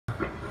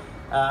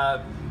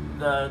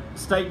the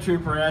state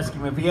trooper asked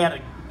him if he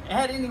had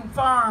any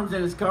firearms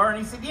in his car, and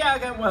he said, yeah, I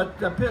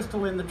got a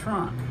pistol in the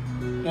trunk.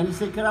 And he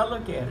said, could I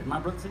look at it? My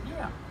brother said,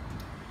 yeah.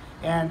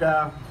 And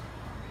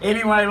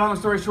anyway, long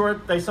story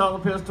short, they saw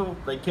the pistol,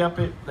 they kept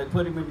it, they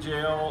put him in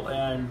jail,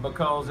 and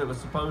because it was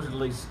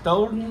supposedly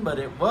stolen, but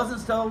it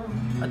wasn't stolen,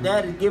 my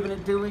dad had given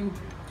it to him,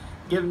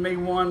 given me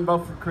one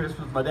both for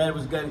Christmas. My dad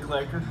was a gun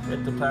collector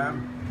at the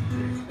time.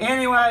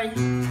 Anyway,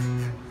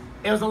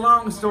 it was a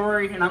long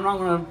story, and I'm not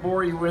going to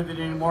bore you with it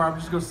anymore. I'm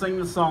just going to sing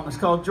the song. It's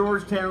called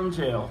Georgetown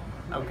Jail,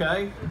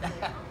 okay?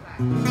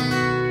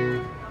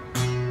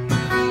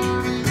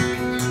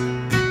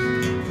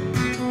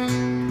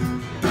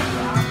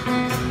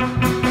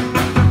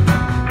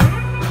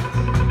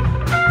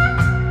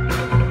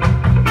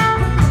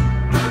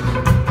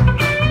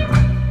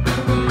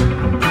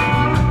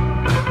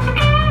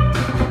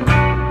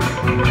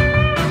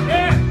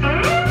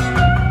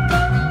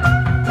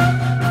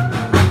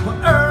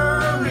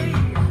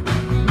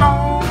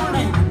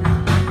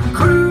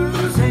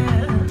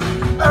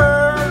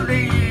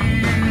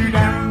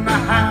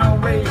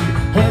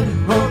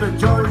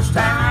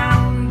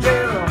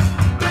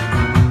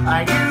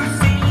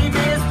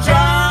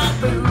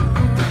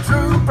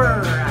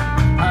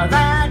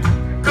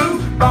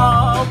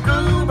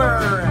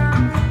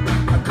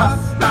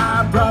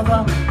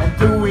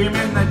 Threw him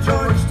in the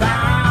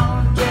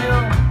Georgetown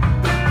jail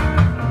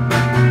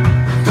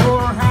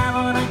for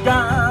having a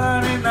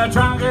gun in the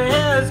trunk of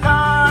his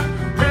car.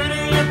 Who do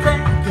you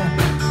think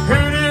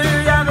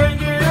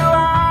you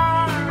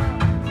are?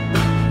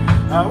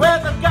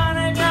 With a gun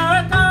in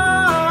your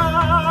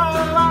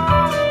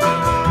car.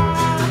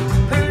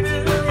 Who do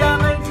you think?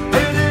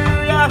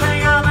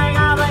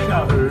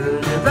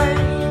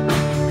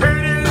 Who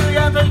do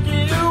you think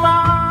you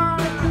are?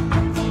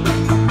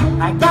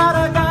 I got a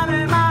gun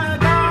in my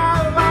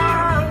car.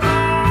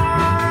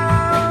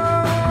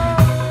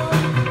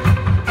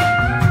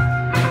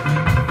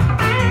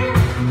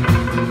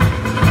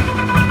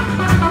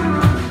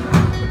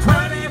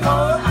 24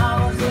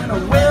 hours in a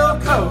wheel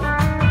coat,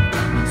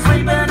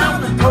 sleeping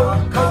on the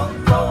cold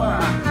floor.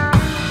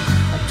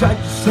 A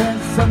judge said,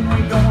 son,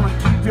 we're gonna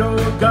keep your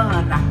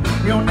gun.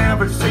 You'll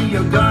never see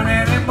your gun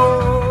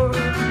anymore.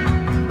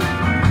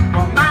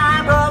 Well,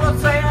 my brother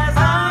says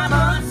I'm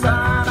a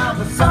son of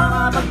a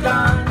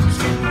gun.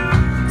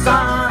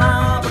 Son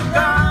of a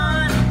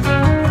gun.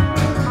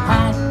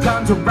 Had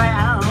guns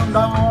around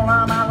all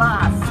of my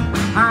life.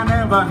 I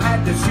never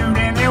had to shoot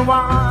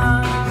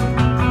anyone.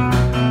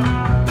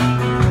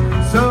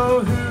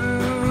 So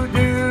who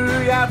do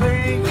you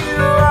think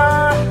you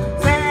are?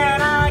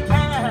 Saying I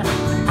can't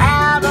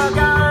have a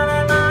gun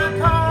in my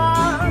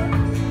car.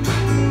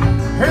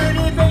 Who do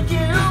you think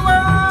you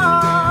are?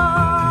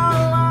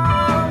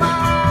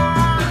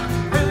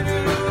 Who do you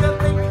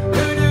think?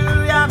 Who do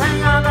you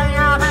think?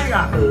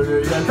 Who do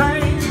you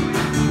think?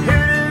 Who do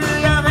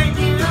you think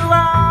you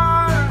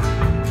are?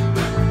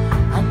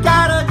 I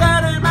got a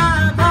gun in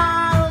my car.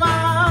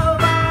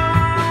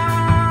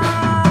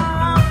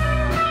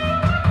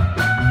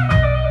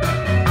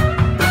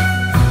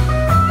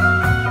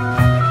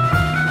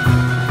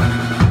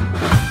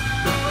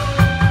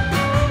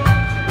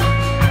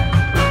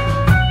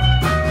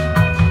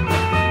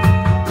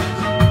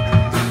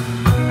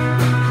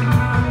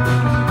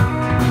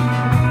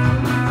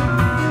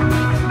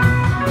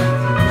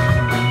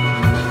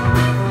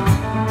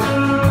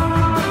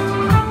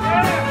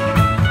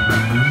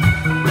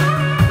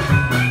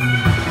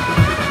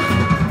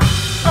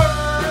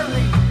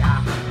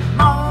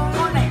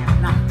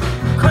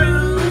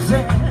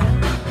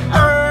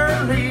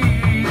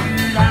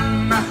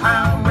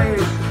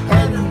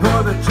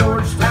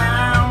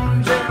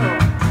 Georgetown jail.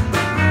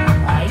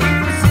 You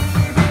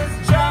see this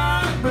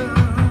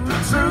jackboot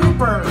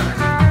trooper,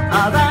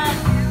 that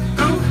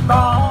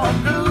goofball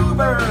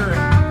goober.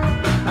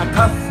 I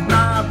cuffed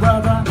my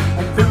brother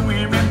and threw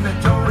him in the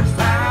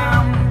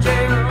Georgetown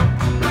jail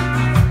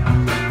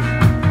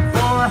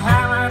for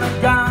having a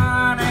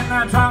gun in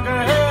the trunk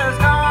of his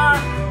car.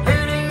 Who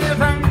do you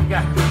think?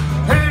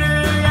 Who do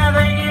you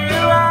think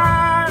you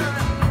are?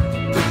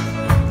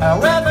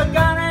 With a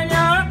gun in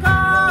your car.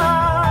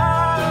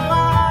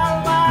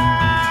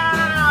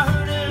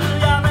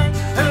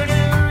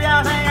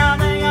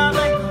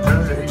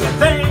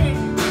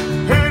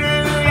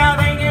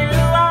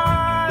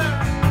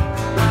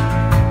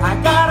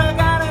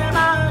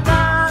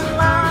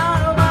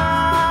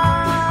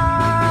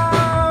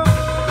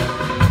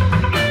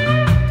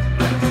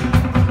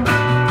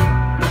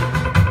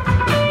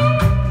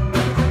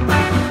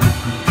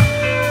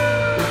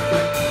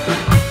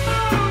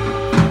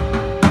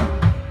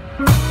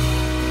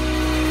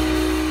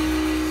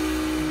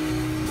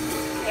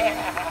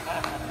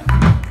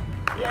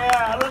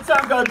 Yeah, a little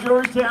song called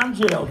Georgetown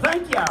Jail.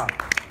 Thank y'all.